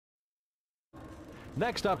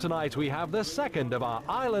Next up tonight, we have the second of our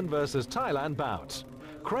Ireland versus Thailand bouts.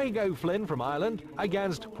 Craig O'Flynn from Ireland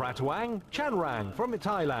against Pratuang Chanuang from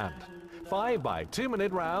Thailand. 5 by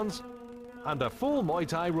 2-minute rounds under full Muay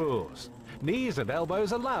Thai rules. Knees and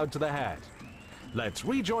elbows allowed to the head. Let's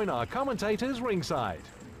rejoin our commentators ringside.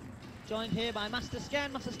 Joined here by Master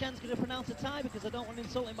Sken. Master Sken's going to pronounce a Thai because I don't want to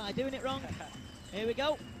insult him by doing it wrong. Here we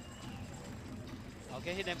go.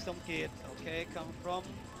 Okay, his name's Somkit. Okay, come from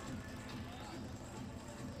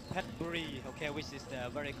Petbury, okay, which is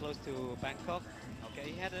very close to Bangkok. Okay,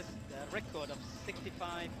 he had a record of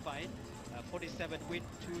 65 fights, 47 win,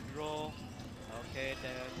 2 draw. Okay,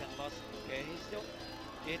 the 10 loss. Okay, he's still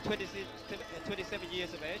 27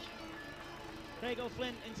 years of age. Craig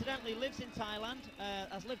O'Flynn, incidentally, lives in Thailand,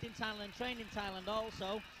 has lived in Thailand, trained in Thailand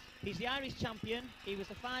also. He's the Irish champion, he was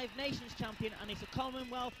the 5 Nations champion, and he's a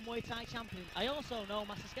Commonwealth Muay Thai champion. I also know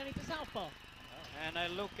Master Skenny to Southpaw. And I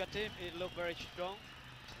look at him, he looked very strong.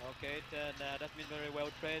 Okay, that's been very well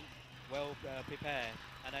trained, well prepared.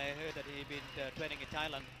 And I heard that he's been training in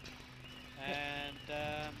Thailand.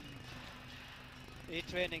 And he's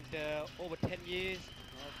training over 10 years,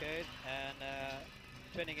 okay, and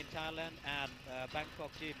training in Thailand at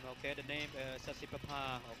Bangkok gym, okay, the name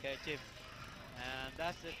Sasipapa, okay, gym. And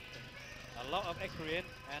that's a lot of experience,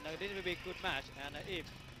 and this will be a good match. And if,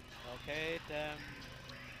 okay,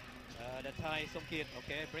 the Thai Somkit,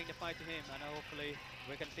 okay, bring the fight to him, and hopefully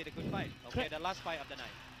we can see the good fight. Okay, the last fight of the night.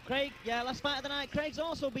 Craig, yeah, last fight of the night. Craig's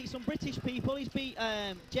also beat some British people. He's beat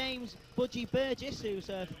James Budgie Burgess, who's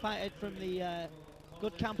fighted from the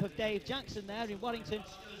good camp of Dave Jackson there in Warrington.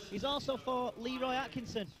 He's also fought Leroy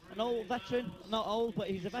Atkinson, an old veteran, not old, but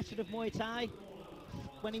he's a veteran of Muay Thai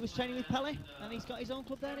when he was training with Pele, and he's got his own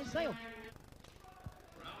club there in Sale.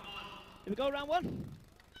 Here we go, round 1.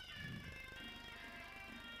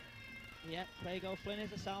 Yeah, Craig O'Flynn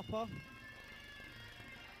is a southpaw.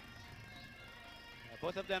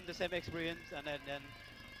 Both of them the same experience, and then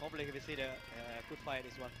hopefully we see the good fight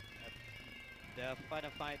is one. The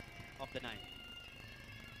final fight of the night.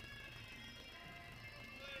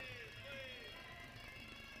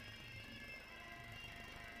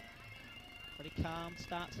 Pretty calm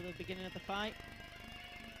start to the beginning of the fight.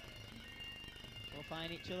 We'll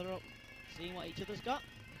find each other up, seeing what each other's got.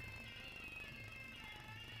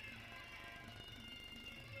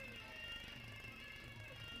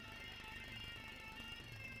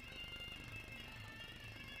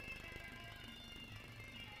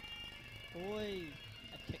 Oi,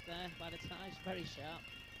 a kick there by the Thais, very sharp.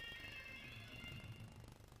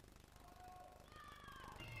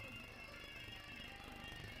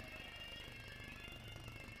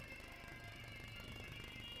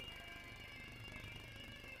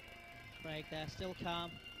 Craig there, still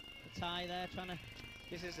calm. The Thai there trying to...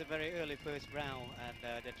 This is a very early first round,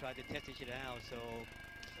 and they try to test each other out, so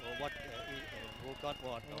what, who got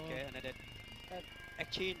what, okay, and then they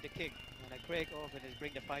exchange the kick, and Craig often is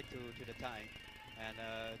bring the fight to the Thai, and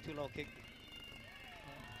too low kick.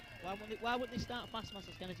 Why wouldn't they start fast,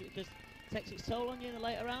 Master Sken? Because it takes its toll on you in the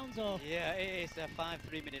later rounds, or? Yeah, it's a 5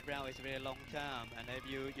 3-minute round, it's a very long time, and if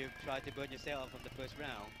you try to burn yourself from the first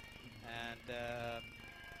round, and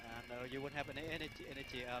you won't have any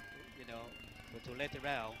energy up, you know, to later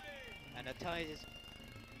round. And the Thai is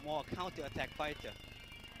more counter-attack fighter.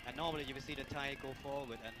 And normally you will see the Thai go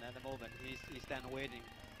forward, and at the moment he's stand waiting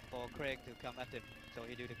for Craig to come at him. So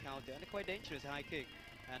he do the counter, and a quite dangerous high kick.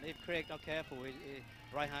 And if Craig not careful,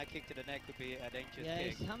 right high kick to the neck could be a dangerous kick. Yeah,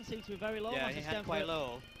 his hand seems to be very low. Yeah, his hand quite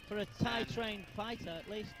low. For a Thai-trained fighter, at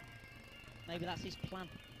least. Maybe that's his plan.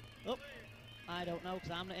 Oh, I don't know,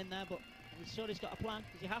 because I'm not in there, but I'm sure he's got a plan,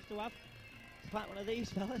 because you have to have to fight one of these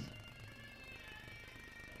fellas.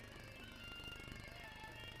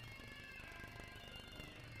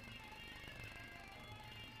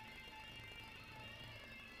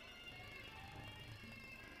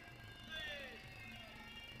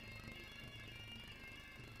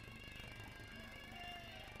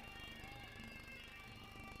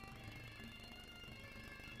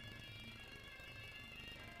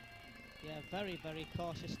 Yeah, very, very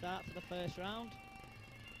cautious start to the first round.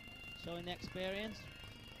 Showing the experience.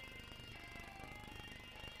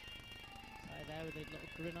 Thai there with a little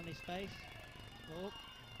grin on his face. Oh.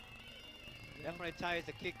 Definitely Thai is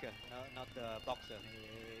the kicker, not the boxer.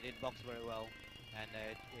 He didn't box very well, and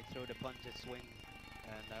he threw the punches, swing,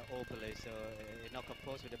 and openly, so he's not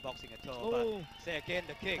composed with the boxing at all. Oh. But say again,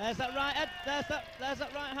 the kick. There's that right, there's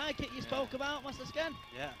that right high kick you spoke about, Master Sken.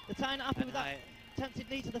 Yeah. The Thai not happy with that tempted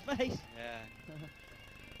knee to the face. Yeah. And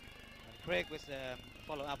Craig was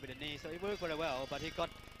followed up with a knee, so he worked very well, but he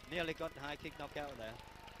nearly got the high kick knockout there.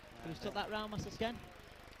 Who's took that round, Master Sken?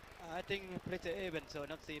 I think pretty even, so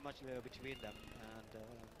not see much between them, and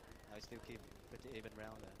I still keep pretty even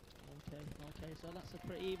round there. Okay, so that's a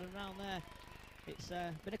pretty even round there. It's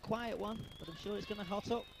been a quiet one, but I'm sure it's going to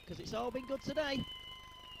hot up because it's all been good today.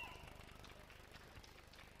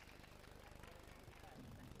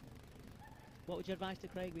 What would you advise to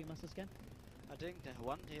Craig be, Master Sken? I think the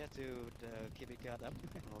one here to keep it guard up,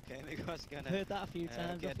 okay, because gonna heard that a few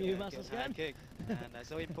times, a few Master Sken. And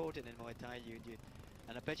so important in Muay Thai,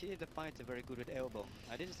 and especially if the fights are very good with elbow.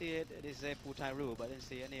 I didn't see it is a full Thai rule, but I didn't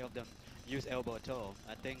see any of them use elbow at all.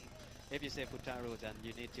 I think if you say full Thai rule, then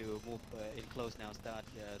you need to move in close now, start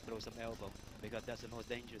throw some elbow, because that's the most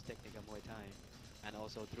dangerous technique of Muay Thai. And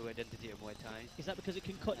also through identity of Muay Thai. Is that because it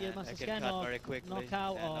can cut your Master Sken or very quickly,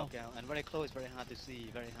 knockout, or knockout, and very close, very hard to see,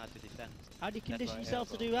 very hard to defend. How do you condition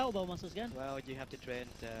yourself to do elbow, Master Sken? Well, you have to train,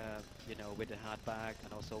 you know, with a hard back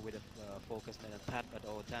and also with a focus and pad at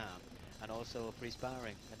all time, and also free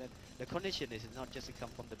sparring. And then the condition is not just to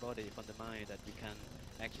come from the body, from the mind, that you can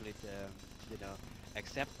actually, you know,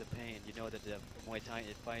 accept the pain. You know that the Muay Thai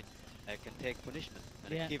fight can take punishment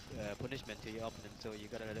and give punishment to your opponent, so you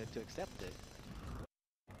gotta learn to accept it.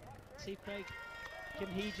 See if Craig can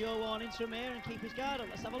heed your warnings from here and keep his guard up.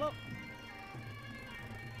 Let's have a look.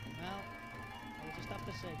 Well, we'll just have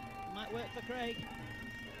to see. It might work for Craig.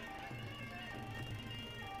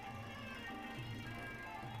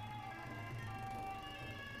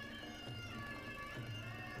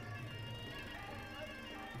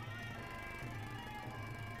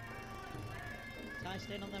 Thai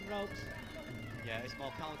staying on them ropes. Yeah, it's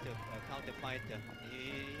more counter fighter.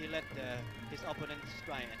 He let his opponent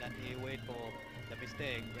strike, and then he wait for the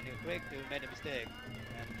mistake. When Craig made a mistake,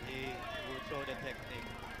 and he will throw the technique.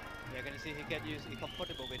 You're gonna see he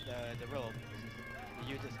comfortable with the rope.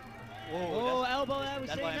 He uses. Oh, elbow there.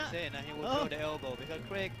 That's what I'm saying. And he will throw the elbow because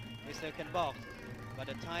Craig can box, but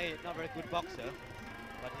the Thai not very good boxer.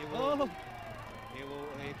 But he will he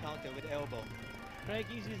counter with elbow. Craig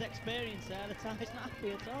using his experience there. The Thai's not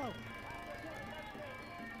happy at all.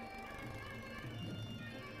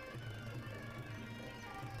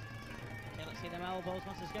 See them elbows,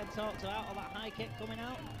 Master Sken talks about, all that high kick coming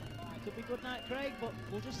out. It could be good night, Craig, but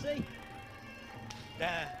we'll just see.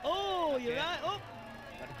 There. Oh, you're right, up.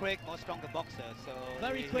 But Craig more stronger boxer, so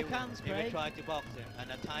very quick hands, Craig. He will try to box him,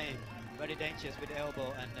 and the Thai very dangerous with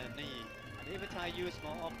elbow and knee. And if the Thai use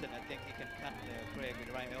more often, I think he can cut Craig with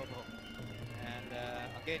the right elbow. And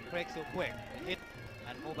again, Craig so quick, hit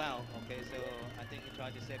and move out. Okay, so I think he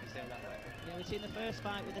tried to save himself that way. Yeah, we've seen the first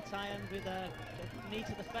fight with the Thai and with a knee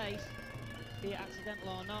to the face. Be it accidental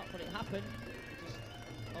or not, but it happened.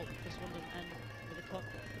 This one doesn't end with a cut.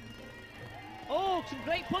 Oh, some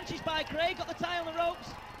great punches by Craig. Got the Thai on the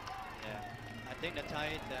ropes. Yeah, I think the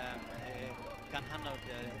Thai can't handle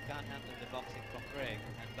the boxing from Craig,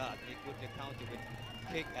 but he could counter with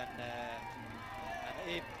kick and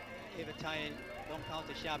if a Thai don't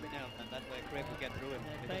counter sharp enough, and that way Craig will get through him.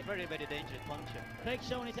 It's a very, very dangerous puncher. Craig's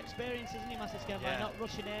showing his experience, isn't he, Master Sken, by not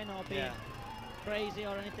rushing in or being crazy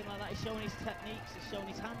or anything like that. He's showing his techniques, he's showing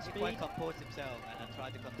his hand speed. He quite composed himself and try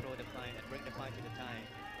to control the fight and bring the fight to the Thai.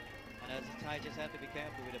 And as the Thai just have to be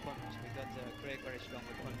careful with the punch because Craig very strong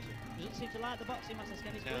with punching. He doesn't seem to like the boxing, Master Sken.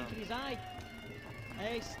 He's blinking his eye.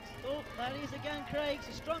 Hey, oh, there he is again, Craig. He's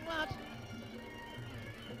a strong lad.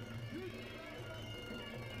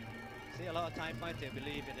 See, a lot of Thai fighters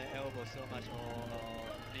believe in the elbow so much or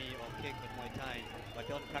knee or kick in Muay Thai, but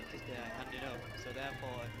don't practice their hand enough. So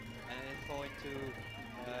therefore, and then fall into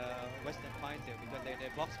Western fighter because they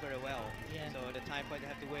box very well. Yeah. So the Thai fighter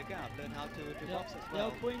have to wake up, learn how to box as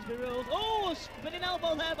well. The Queensbury Rules. Oh, spinning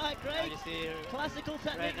elbow there by Craig. You see, classical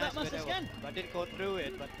technique that Master Sken. But didn't go through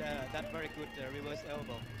it, but that very good reverse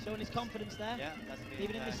elbow. Showing his confidence there. Yeah, that's me.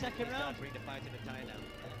 Even in the second round. Bring the fight to the Thai now.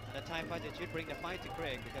 And the Thai fighter should bring the fight to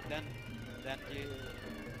Craig because then you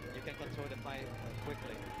can control the fight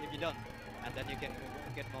quickly. If you don't, and then you can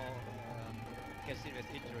get more. Get serious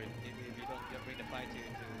injury if you don't bring the fight to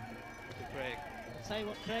Craig. Tell you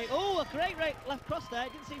what, Craig. Oh, a great left cross there.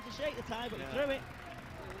 It didn't seem to shake the Thai, but he threw it.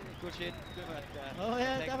 Good shit. Good at, oh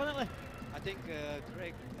yeah, definitely. I think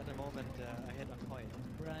Craig at the moment ahead on point.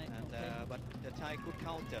 Right. And but the Thai could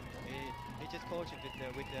counter. He just coached with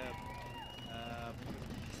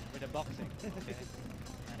the boxing. Okay?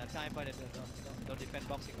 And the Thai fighter don't defend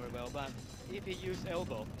boxing very well. But if he use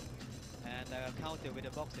elbow and counter with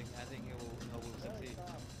the boxing, I think he will succeed.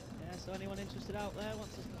 Yeah, so anyone interested out there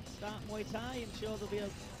wants to start Muay Thai, I'm sure there'll be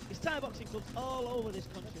there's Thai boxing clubs all over this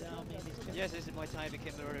country now. Yes, this is Muay Thai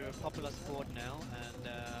became a very popular sport now, and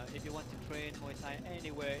if you want to train Muay Thai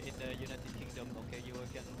anywhere in the United Kingdom, okay, you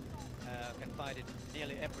can can fight in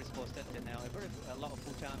nearly every sports center now. A lot of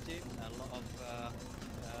full-time team, a lot of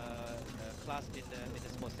class in the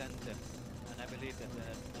sports center, and I believe that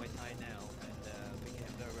Muay Thai now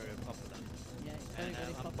became very, very popular. Yeah, it's And very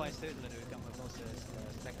I'm popular. quite certain that it will become a most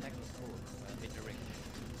spectacular sport in the ring.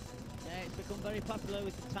 Yeah, it's become very popular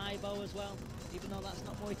with the Thai bow as well, even though that's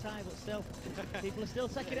not Muay Thai, but still, people are still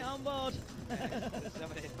taking it on board. There's so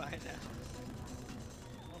many fine now.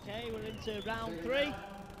 Okay, we're into round 3.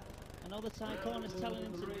 Another Thai corner's telling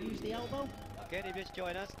him to use the elbow. Okay, if you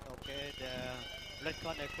join us, okay, the red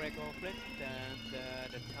corner Craig O'Flynn, and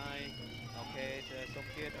the Thai, okay, the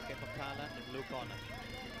Somkiat, okay, from Thailand, the blue corner,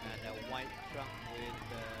 and a white trunk with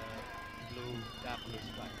dark blue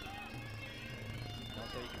stripe.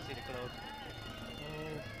 Also, you can see the clothes.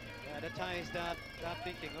 Yeah, the Thai start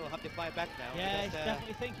thinking, oh, have to fight back now. Yeah, because, he's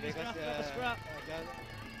definitely thinking he's going to have to have a scrap.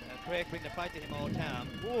 Craig bring the fight to him all the time.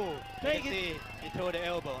 Whoa, You can see he throw the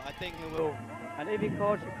elbow. I think he will. And if he can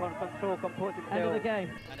compose himself. End of the game.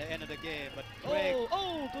 At the end of the game, but Craig.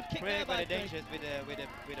 Good kick Craig there by very Craig. dangerous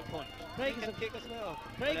with a punch. Craig He is can kick as well.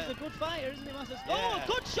 Craig's But, a good fighter, isn't he, Masters? Yeah. Oh,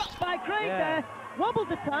 good shots by Craig Yeah. there. Wobbled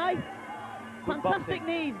the Thai. Good Fantastic boxing.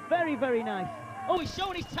 knee, very, very nice. Oh, he's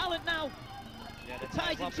showing his talent now. yeah, The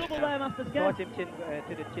Thai's in wobbling trouble now. there, Masters. Caught him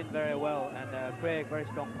to the chin very well, and Craig very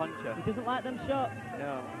strong puncher. He doesn't like them shots.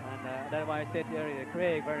 No, and that's why I said earlier,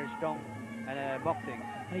 Craig very strong and boxing.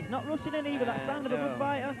 And he's not rushing in either, that's standard of a no. good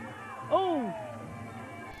fighter. Oh!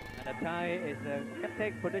 And the Thai is can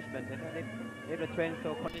take punishment, and if the train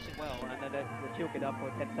so condition well, and they choke it up for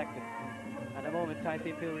 10 seconds. And the moment Thai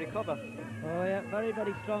seems to recover. Oh yeah, very,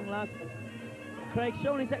 very strong lad. Craig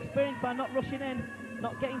showing his experience by not rushing in,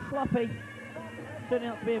 not getting sloppy. Turning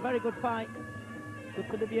out to be a very good fight. Good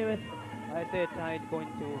for the viewers. I said Thai is going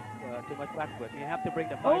too much backward. You have to bring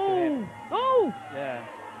the fight to him. Oh! Yeah.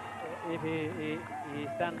 If he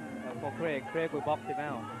stands for Craig, Craig will box him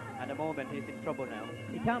out. At the moment, he's in trouble now.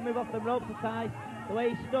 He can't move off the ropes, the Thai. The way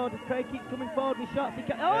he stood, Craig keeps coming forward with shots. He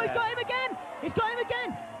can't, oh, he's got him again! He's got him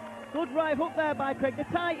again! Good right hook there by Craig. The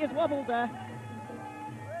Thai is wobbled there.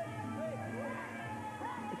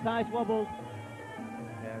 The Thai's wobbled.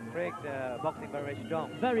 Yeah, Craig's boxing very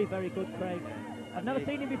strong. Very, very good, Craig. I've never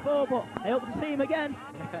seen him before, but I hope to see him again.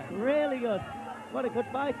 Really good. What a good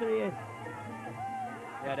fighter he is.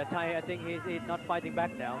 Yeah, the Thai, I think he's not fighting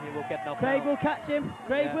back now. He will get knocked Craig out. will catch him.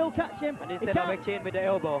 Craig Yeah. will catch him. And He instead of can't- exchange with the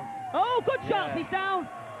elbow. Oh, good shots. Yeah. He's down.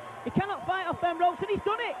 He cannot fight off them ropes, and he's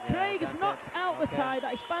done it. Yeah, Craig has that's knocked it. out the Okay. Thai.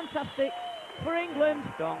 That is fantastic for England.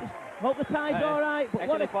 Strong. Hope the Thai's all right. But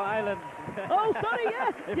what Actually a... for Ireland. Oh, sorry, yeah.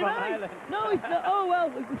 He's Did from I? Ireland. No, he's not. Oh, well,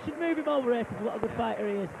 we should move him over here because what a good fighter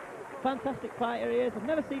he is. Fantastic fighter he is. I've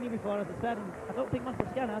never seen him before, as I said, and I don't think Master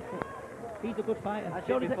Scan has, but he's a good fighter. I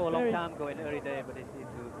Showed said his before a long experience. time ago in the early day, but it seems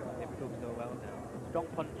to improve so well now. Strong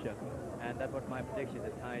puncher, and that was my prediction.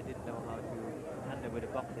 That Thai didn't know how to handle with the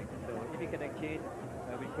boxing. So if he can exchange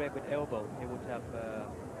with Craig with elbow, he would have.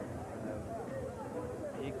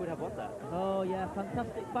 He could have won that. Oh, yeah,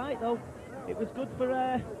 fantastic fight, though. It was good for,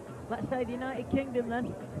 let's say, the United Kingdom,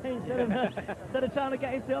 then, instead of trying to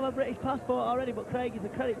get him to have a British passport already. But Craig is a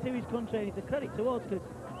credit to his country, and he's a credit to us, because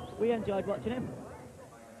we enjoyed watching him.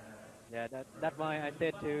 Yeah, that's why I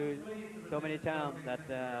said to so many times that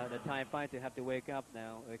the Thai fighter have to wake up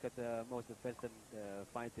now, because most of the Western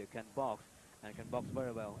fighter can box, and can box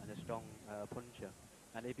very well, and a strong puncher.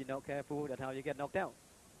 And if you're not careful, that's how you get knocked out.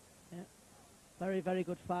 Yeah. Very, very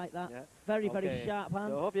good fight, that. Yeah. Very, Okay. very sharp hand.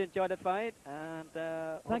 So I hope you enjoyed the fight, and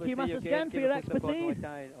Thank you, obviously Master can Scan, for give your a full support to expertise. Muay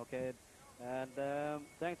Thai. Okay, and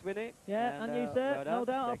thanks, Winnie. Yeah, and you, sir. well No done.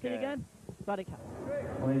 doubt. I'll Take see you care. again. Paddy Cap.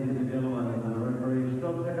 Ladies and gentlemen, the referee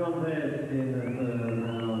stops the contest in the third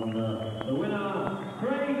round. The winner,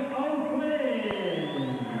 Craig O'Flynn.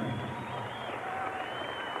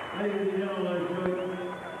 Ladies and gentlemen,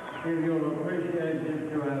 should give your appreciation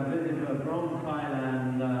to our visitor from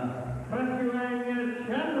Thailand, Pratuang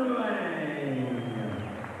Chanuang.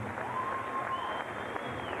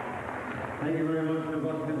 Thank you very much to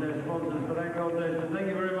Boston, their sponsors for that contest, and thank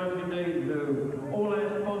you very much indeed to all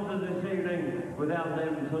our sponsors this evening. Without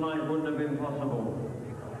them, tonight wouldn't have been possible.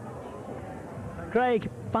 Craig,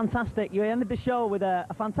 fantastic. You ended the show with a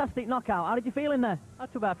fantastic knockout. How did you feel in there?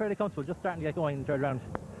 Not too bad, fairly comfortable, just starting to get going in the third round.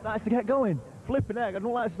 Nice to get going. Flipping heck. I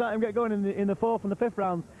don't like to start him get going in the fourth and the fifth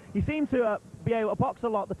rounds. You seem to be able to box a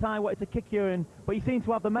lot the time, wanted to kick you in, but you seem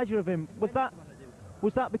to have the measure of him. Was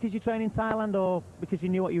that because you train in Thailand or because you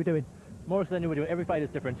knew what you were doing? More so than you were doing. Every fight is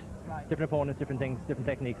different. Right. Different opponents, different things, different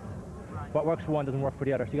techniques. What works for one doesn't work for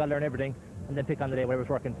the other. So you got to learn everything and then pick on the day whatever's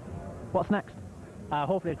working. What's next?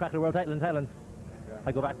 Hopefully I'll crack the world title in Thailand.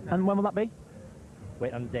 I go back. And when will that be?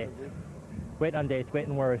 Wait on dates. Wait on dates, wait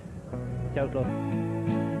on word. Ciao, Club.